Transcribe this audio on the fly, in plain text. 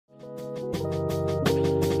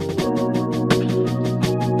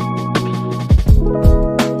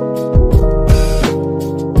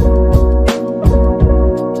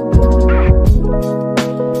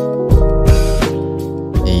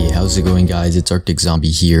guys, it's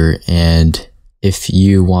ArcticZombie here, and if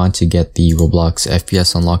you want to get the Roblox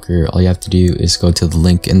FPS unlocker, all you have to do is go to the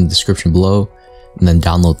link in the description below and then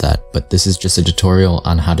download that. But this is just a tutorial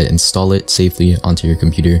on how to install it safely onto your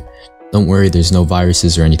computer. Don't worry, there's no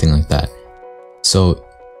viruses or anything like that. So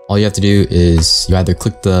all you have to do is you either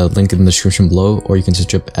click the link in the description below, or you can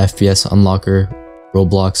search up FPS unlocker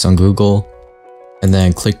Roblox on Google and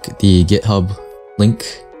then click the GitHub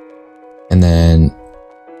link, and then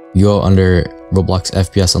you go under Roblox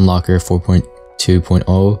FPS Unlocker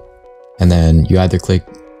 4.2.0, and then you either click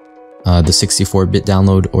the 64-bit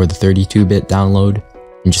download or the 32-bit download,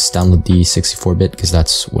 and just download the 64-bit because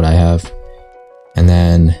that's what I have. And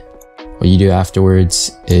then what you do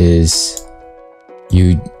afterwards is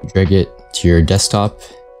you drag it to your desktop.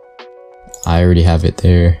 I already have it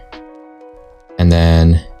there. And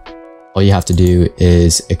then all you have to do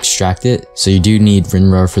is extract it. So you do need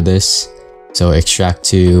WinRAR for this. So extract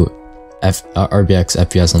to RBX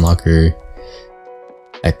FPS Unlocker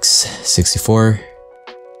x64,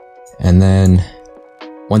 and then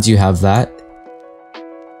once you have that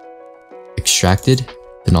extracted,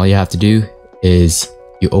 then all you have to do is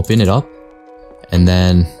you open it up, and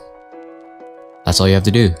then that's all you have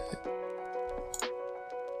to do.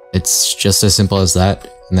 It's just as simple as that,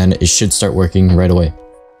 and then it should start working right away.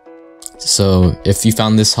 So if you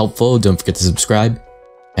found this helpful, don't forget to subscribe,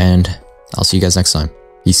 and I'll see you guys next time.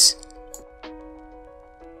 Peace.